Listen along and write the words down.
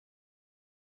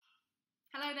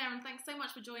Hello there, and thanks so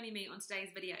much for joining me on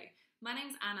today's video. My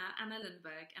name's Anna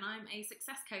Lundberg, and I'm a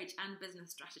success coach and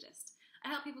business strategist. I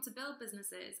help people to build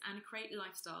businesses and create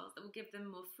lifestyles that will give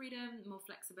them more freedom, more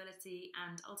flexibility,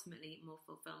 and ultimately more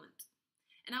fulfillment.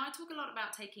 And now I talk a lot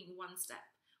about taking one step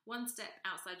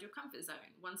outside your comfort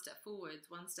zone, one step forwards,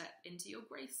 one step into your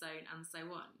growth zone, and so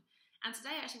on. And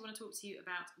today I actually want to talk to you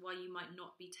about why you might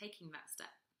not be taking that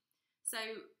step. So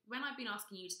when I've been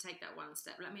asking you to take that one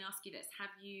step, let me ask you this.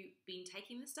 Have you been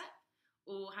taking the step?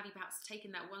 Or have you perhaps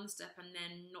taken that one step and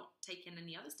then not taken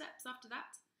any other steps after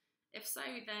that? If so,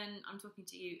 then I'm talking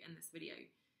to you in this video.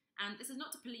 And this is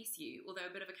not to police you, although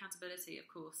a bit of accountability,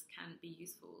 of course, can be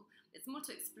useful. It's more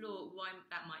to explore why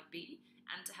that might be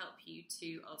and to help you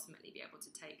to ultimately be able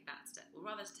to take that step, or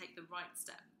rather to take the right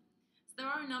step. So there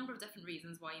are a number of different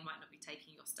reasons why you might not be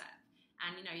taking your step.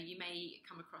 And you may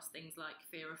come across things like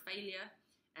fear of failure.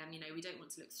 We don't want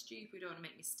to look stupid, we don't want to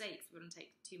make mistakes, we don't want to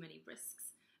take too many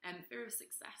risks. Fear of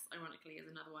success, ironically, is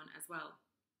another one as well.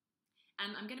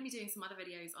 And I'm going to be doing some other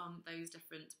videos on those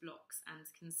different blocks and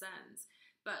concerns.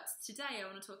 But today I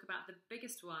want to talk about the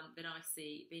biggest one that I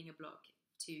see being a block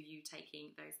to you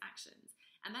taking those actions.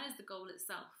 And that is the goal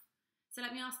itself. So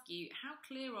let me ask you, how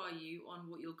clear are you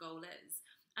on what your goal is?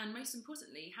 And most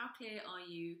importantly, how clear are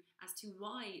you as to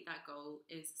why that goal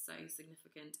is so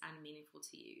significant and meaningful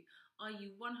to you? Are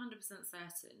you 100%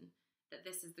 certain that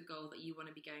this is the goal that you want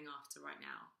to be going after right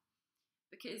now?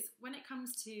 Because when it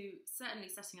comes to certainly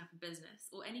setting up a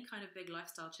business or any kind of big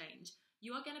lifestyle change,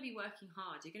 you are going to be working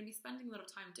hard. You're going to be spending a lot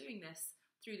of time doing this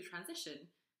through the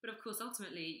transition. But of course,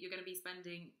 ultimately, you're going to be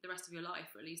spending the rest of your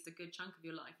life, or at least a good chunk of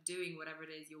your life, doing whatever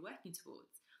it is you're working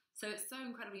towards. So it's so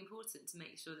incredibly important to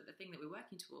make sure that the thing that we're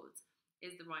working towards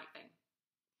is the right thing.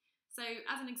 So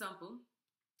as an example,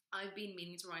 I've been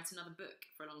meaning to write another book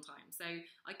for a long time. So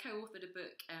I co-authored a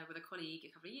book with a colleague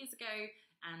a couple of years ago,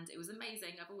 and it was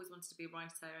amazing. I've always wanted to be a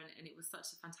writer, and it was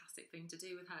such a fantastic thing to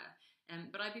do with her.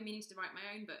 But I've been meaning to write my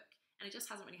own book, and it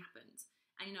just hasn't really happened.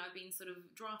 And I've been sort of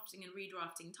drafting and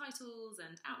redrafting titles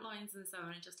and outlines and so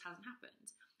on, and it just hasn't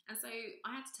happened. And so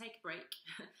I had to take a break,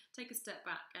 take a step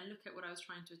back and look at what I was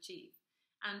trying to achieve.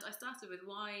 And I started with,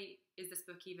 why is this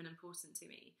book even important to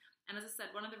me? And as I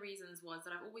said, one of the reasons was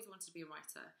that I've always wanted to be a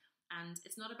writer. And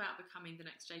it's not about becoming the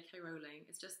next J.K. Rowling.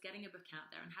 It's just getting a book out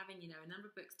there and having, a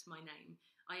number of books to my name.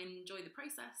 I enjoy the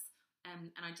process,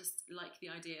 and I just like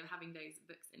the idea of having those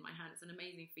books in my hand. It's an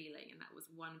amazing feeling, and that was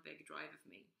one big driver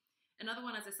for me. Another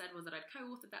one, as I said, was that I'd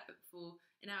co-authored that book before,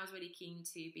 and I was really keen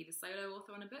to be the solo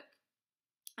author on a book,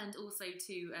 and also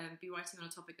to be writing on a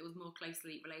topic that was more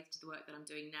closely related to the work that I'm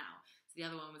doing now. So the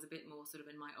other one was a bit more sort of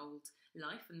in my old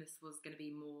life, and this was going to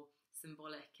be more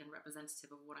symbolic and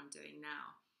representative of what I'm doing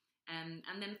now. And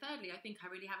then thirdly, I think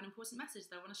I really have an important message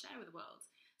that I want to share with the world.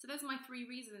 So those are my three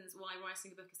reasons why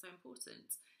writing a book is so important.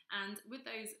 And with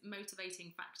those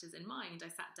motivating factors in mind,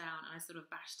 I sat down and I sort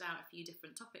of bashed out a few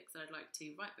different topics that I'd like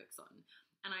to write books on.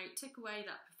 And I took away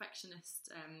that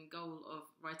perfectionist goal of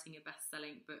writing a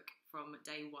best-selling book from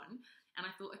day one. And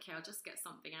I thought, okay, I'll just get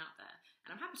something out there.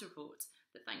 And I'm happy to report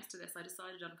that thanks to this, I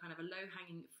decided on kind of a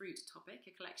low-hanging fruit topic,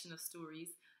 a collection of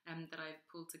stories that I've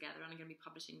pulled together. And I'm going to be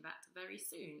publishing that very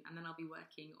soon. And then I'll be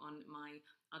working on my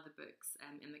other books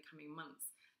in the coming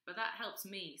months. But that helped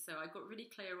me. So I got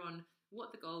really clear on what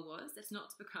the goal was. It's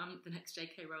not to become the next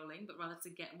J.K. Rowling, but rather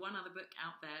to get one other book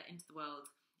out there into the world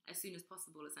as soon as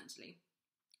possible, essentially.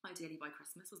 Ideally by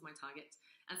Christmas was my target,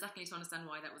 and secondly to understand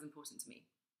why that was important to me.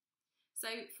 So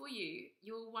for you,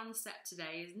 your one step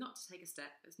today is not to take a step,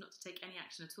 it's not to take any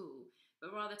action at all, but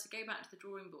rather to go back to the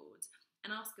drawing board and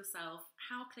ask yourself,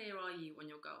 how clear are you on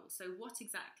your goal? So what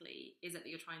exactly is it that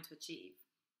you're trying to achieve?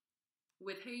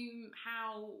 With whom,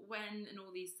 how, when, and all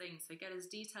these things. So get as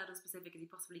detailed and specific as you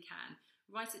possibly can.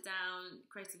 Write it down,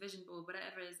 create a vision board,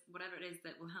 whatever it is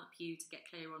that will help you to get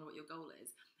clear on what your goal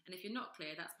is. And if you're not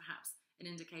clear, that's perhaps an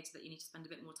indicator that you need to spend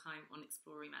a bit more time on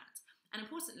exploring that. And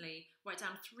importantly, write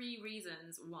down 3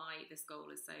 reasons why this goal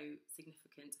is so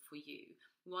significant for you,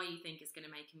 why you think it's going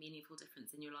to make a meaningful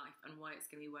difference in your life, and why it's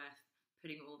going to be worth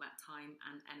putting all that time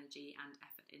and energy and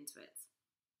effort into it.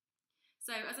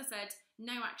 So as I said,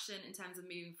 no action in terms of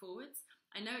moving forwards.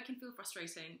 I know it can feel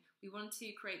frustrating. We want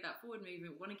to create that forward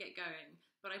movement, we want to get going,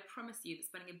 but I promise you that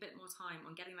spending a bit more time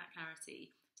on getting that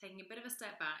clarity, taking a bit of a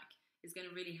step back, is going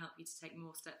to really help you to take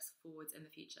more steps forwards in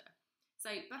the future. So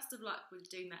best of luck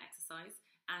with doing that exercise,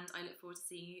 and I look forward to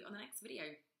seeing you on the next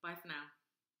video. Bye for now.